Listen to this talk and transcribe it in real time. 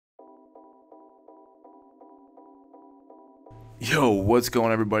Yo, what's going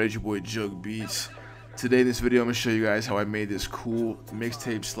on, everybody? It's your boy Jugg Beats. Today in this video I'm going to show you guys how I made this cool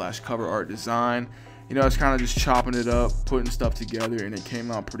mixtape slash cover art design. You know, I was kind of just chopping it up, putting stuff together, and it came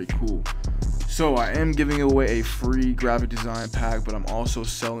out pretty cool. So I am giving away a free graphic design pack, but I'm also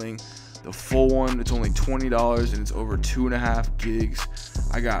selling the full one. It's only $20 and it's over 2.5 gigs.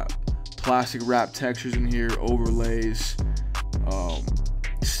 I got plastic wrap textures in here, overlays,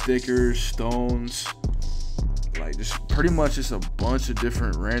 stickers, stones, like just pretty much just a bunch of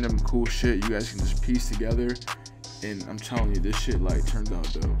different random cool shit you guys can just piece together. And I'm telling you, this shit like turns out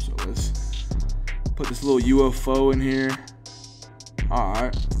dope. So let's put this little UFO in here.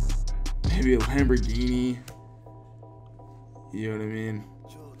 Alright, maybe a Lamborghini, you know what I mean?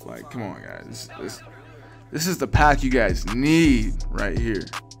 Like, come on guys, this is the pack you guys need right here.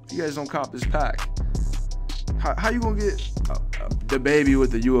 If you guys don't cop this pack, how you gonna get the baby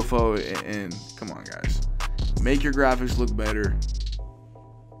with the UFO and come on guys, make your graphics look better.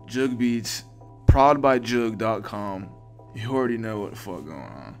 Jugg Beats, prodbyjugg.com. You already know what the fuck going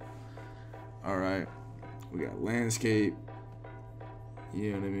on. Alright, we got landscape,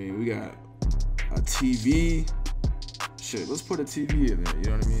 you know what I mean, we got a TV. Shit, let's put a TV in there, you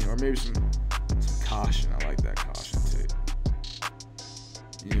know what I mean? Or maybe some caution. I like that caution tape.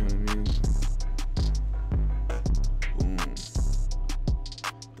 You know what I mean? Boom.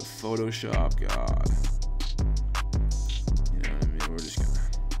 The PhotoShop god.